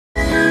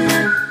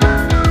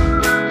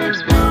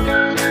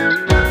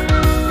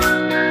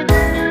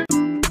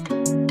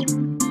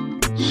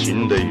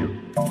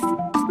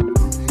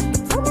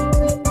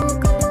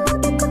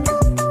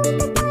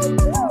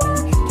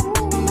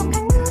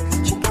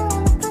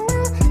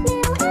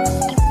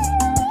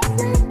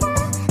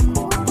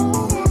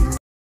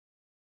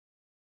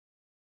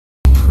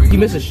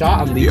miss a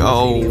shot, I'm leaving.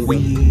 Yo,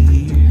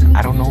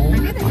 I don't know.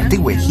 I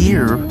think we're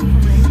here. I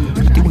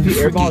think we're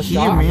freaking here,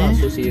 shot, man. I'm not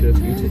associated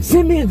with you.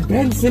 Simmons,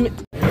 Ben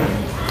Simmons.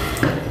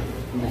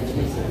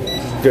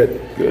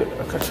 Good, good.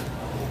 Okay.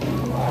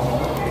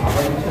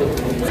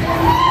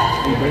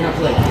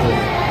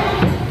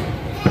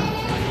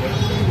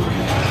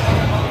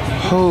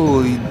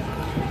 Holy.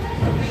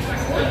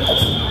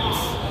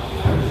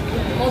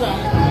 Hold on.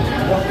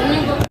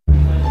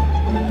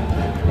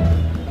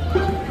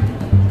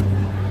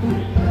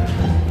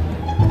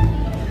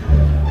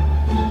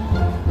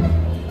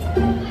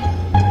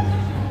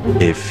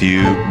 A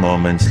few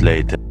moments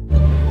later.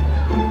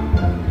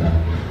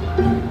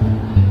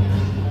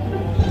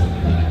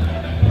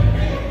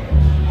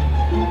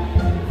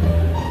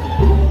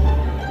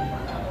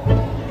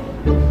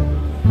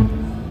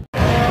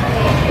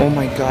 Oh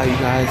my god, you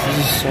guys, this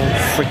is so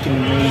freaking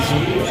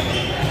amazing.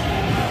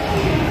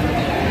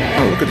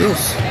 Oh, look at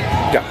this.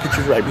 Got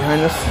pictures right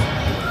behind us.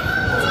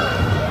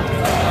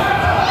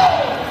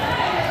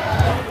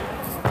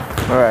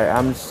 Alright,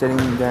 I'm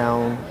sitting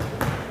down,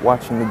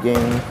 watching the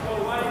game.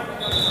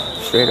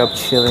 Straight up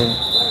chilling.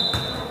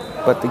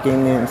 But the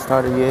game didn't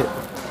start yet.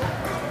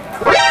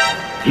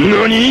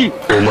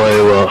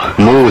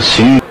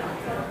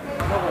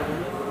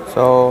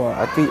 So,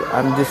 I think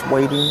I'm just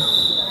waiting.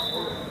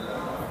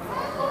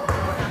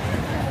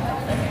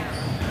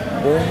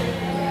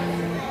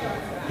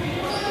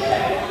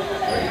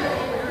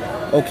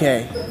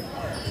 Okay,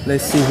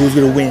 let's see who's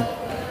gonna win.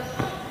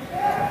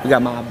 We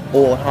got my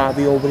boy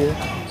Harvey over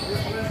there.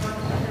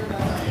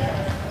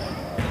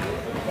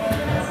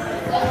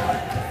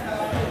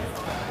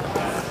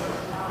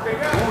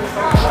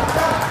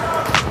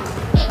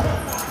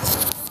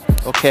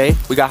 Okay,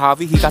 we got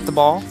Harvey. He got the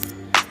ball.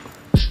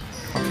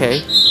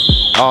 Okay.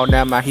 Oh,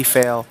 never mind. He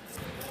fell.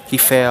 He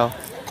fell.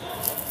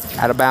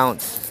 Out of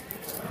bounds.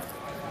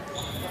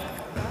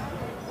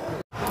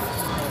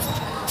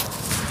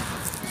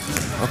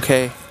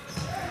 Okay.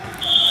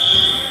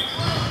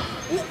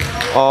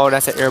 Oh,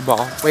 that's an air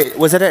ball. Wait,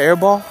 was it an air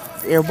ball?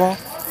 Air ball?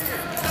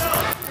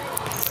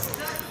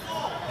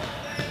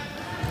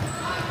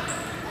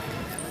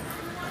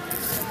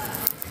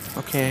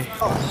 Okay.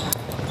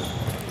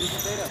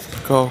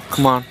 Go.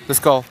 Come on. Let's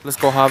go. Let's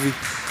go, Javi.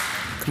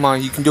 Come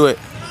on. You can do it.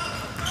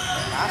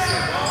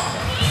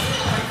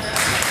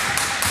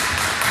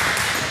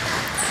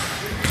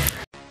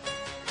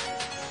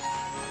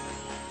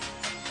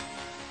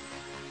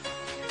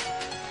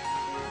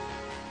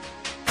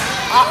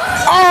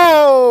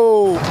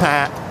 Oh!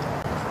 Pat.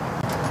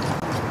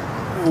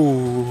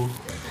 Ooh.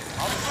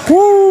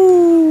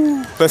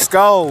 Woo! Let's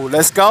go.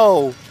 Let's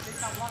go.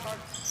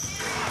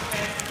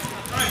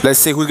 Let's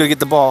see who's gonna get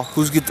the ball.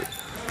 Who's get the...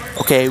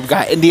 Okay, we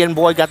got Indian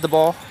boy got the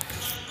ball.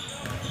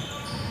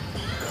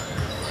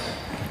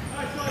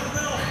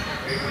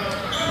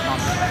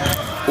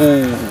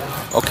 Ooh,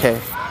 okay.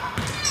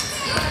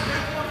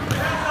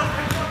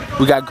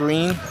 We got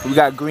green. We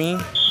got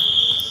green.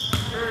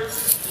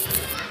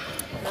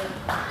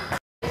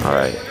 All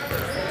right.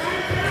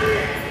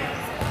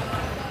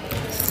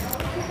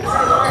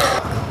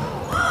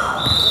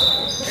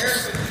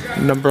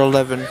 Number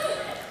 11.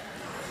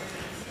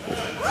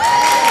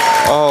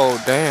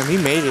 Oh, damn, he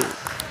made it.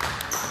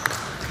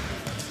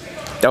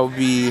 That would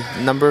be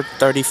number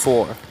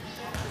 34.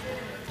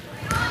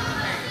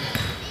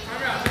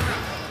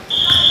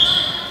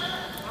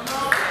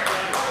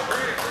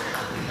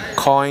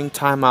 Calling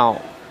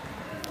timeout.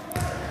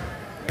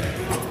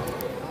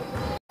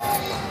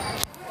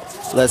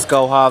 Let's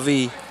go,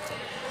 Javi.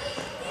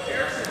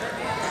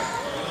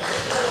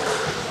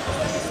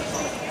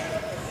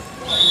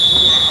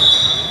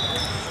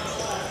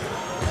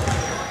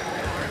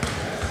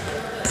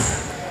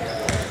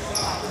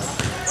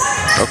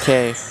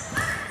 Okay.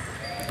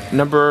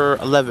 Number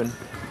 11,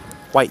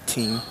 white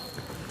team.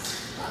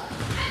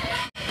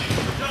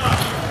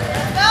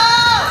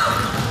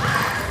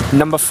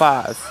 Number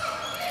 5,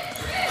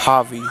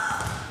 Javi.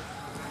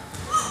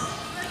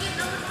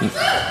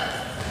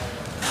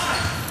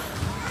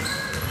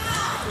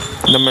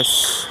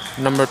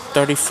 Number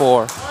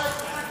 34,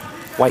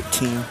 white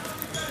team.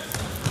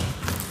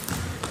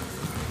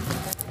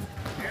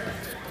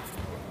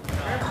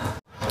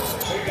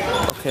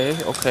 Okay,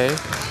 okay.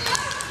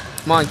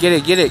 Come on, get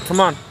it,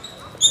 come on.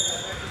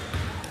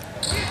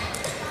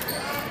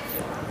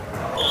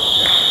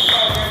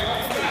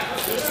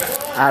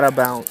 Out of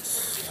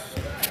bounds.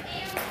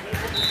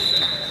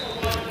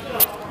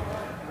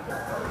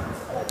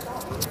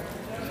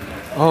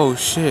 Oh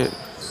shit.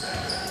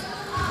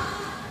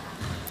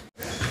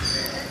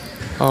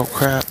 Oh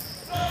crap.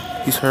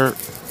 He's hurt.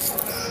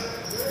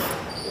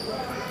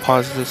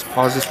 Pause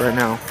this right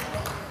now.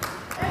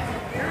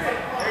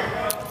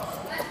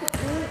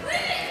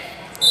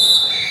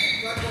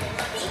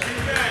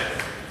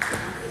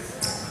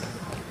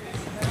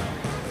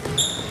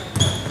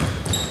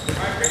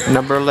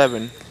 Number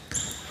 11,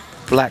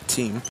 black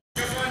team.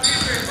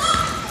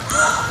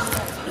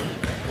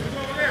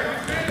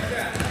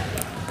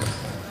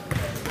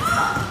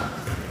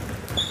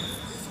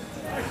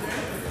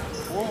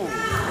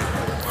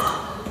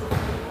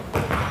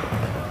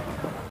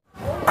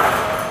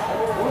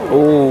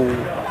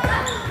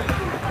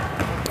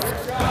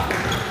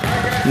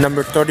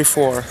 Number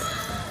 34,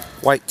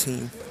 white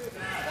team.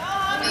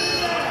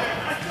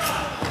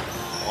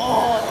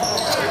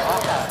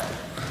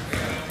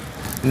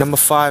 Number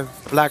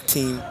 5, black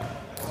team.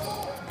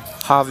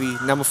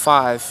 Javi, number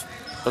 5,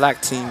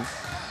 black team.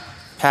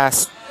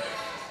 Pass.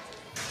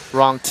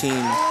 Wrong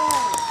team.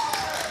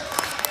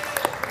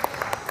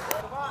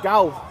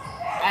 Go.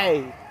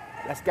 Hey,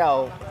 let's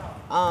go.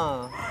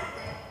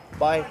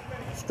 Boy,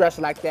 stretch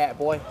like that,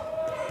 boy.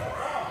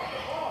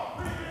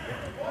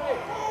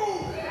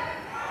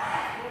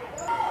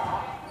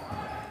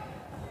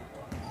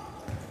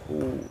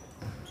 Ooh.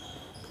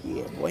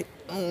 Yeah, boy.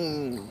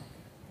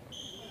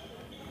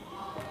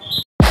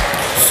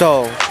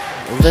 So,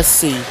 let's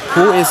see.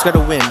 Who is going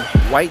to win?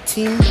 White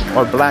team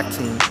or black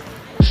team?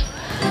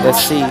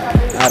 Let's see.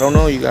 I don't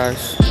know, you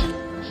guys.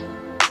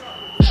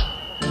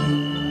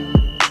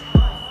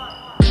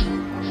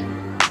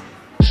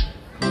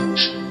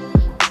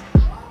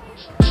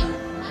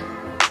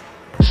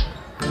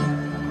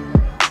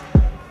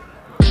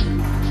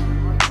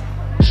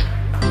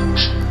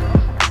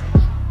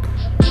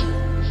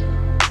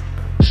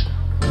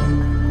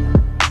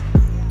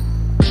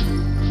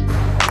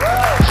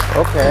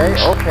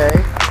 Okay.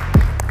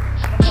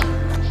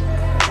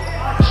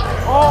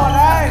 Oh,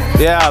 nice.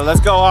 Yeah, let's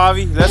go,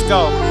 Javi. Let's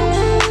go.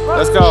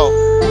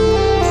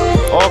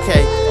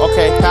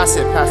 Okay. Pass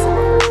it.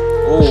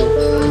 Ooh.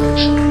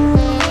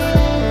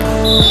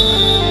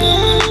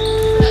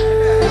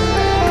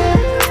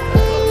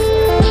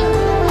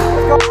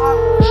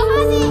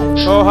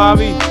 Go,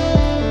 Javi.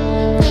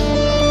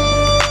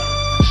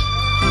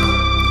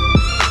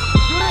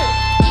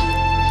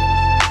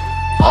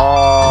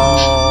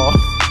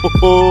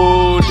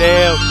 Oh,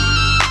 damn.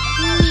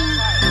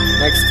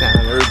 Next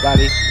time,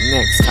 everybody.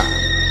 Next time.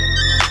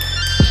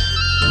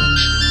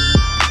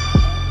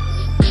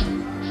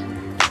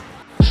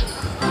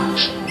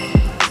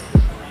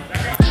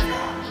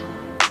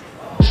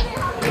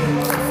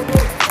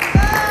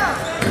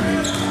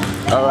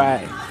 All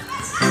right.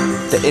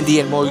 The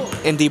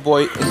indie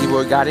boy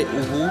got it.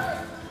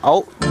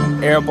 Oh,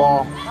 air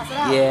ball.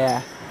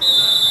 Yeah.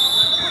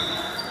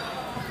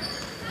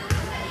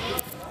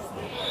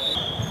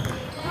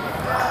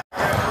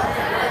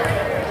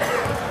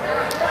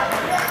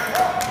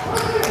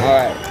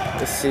 Alright,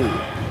 let's see.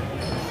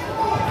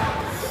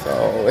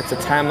 So it's a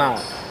timeout.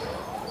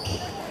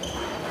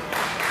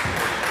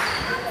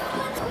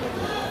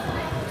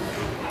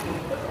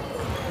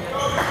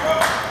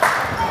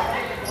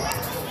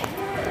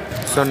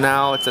 So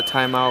now it's a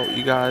timeout,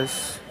 you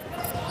guys.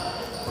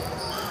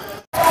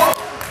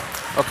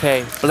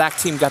 Okay, black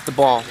team got the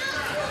ball.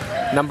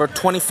 Number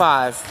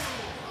 25.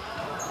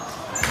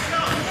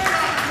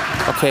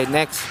 Okay,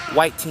 next,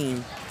 white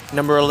team.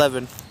 Number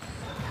 11.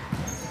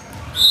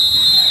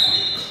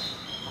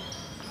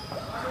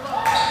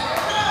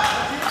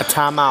 A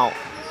timeout.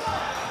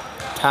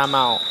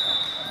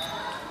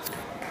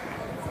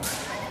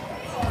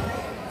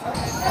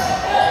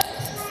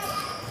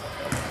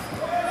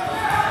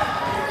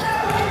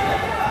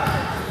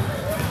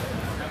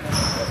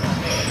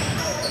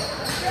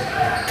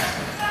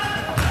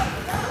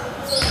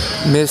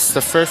 Missed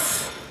the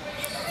first.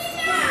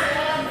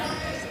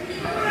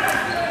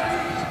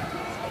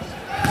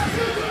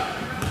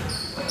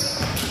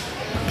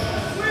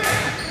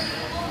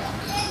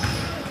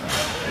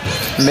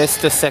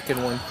 Missed the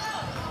second one.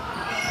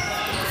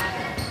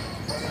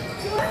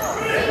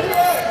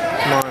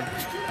 Come on.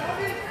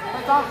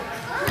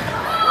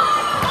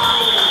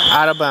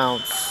 Out of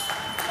bounds.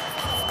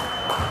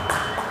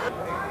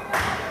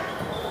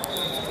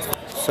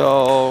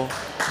 So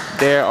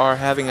they are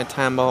having a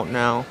timeout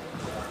now,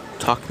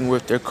 talking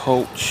with their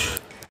coach.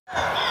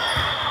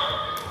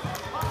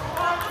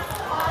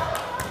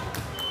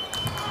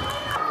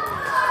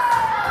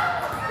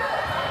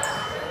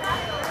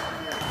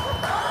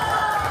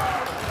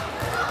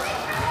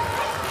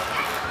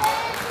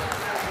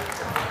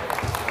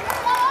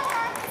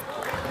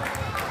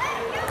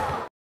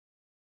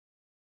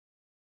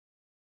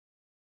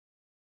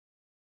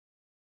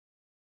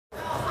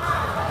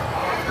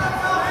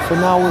 So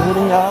now we're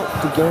heading out.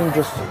 The game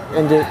just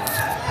ended.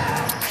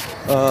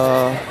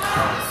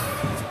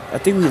 I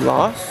think we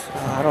lost.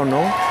 I don't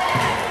know.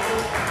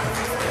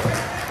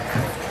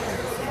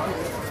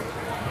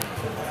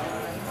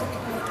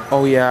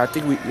 Oh yeah, I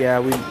think we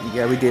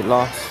did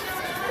lost.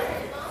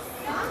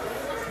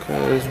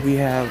 Cause we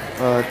have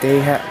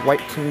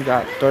white team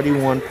got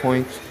 31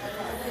 points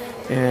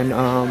and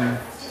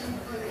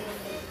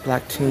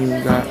black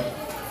team got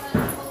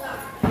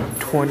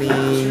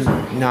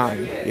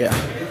 29. Yeah.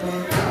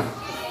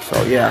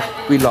 So yeah,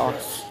 we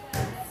lost.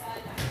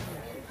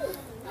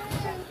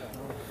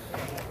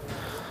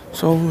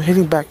 So I'm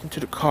heading back into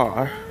the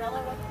car.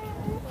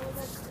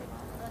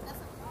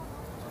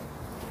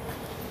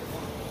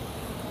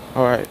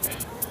 All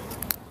right.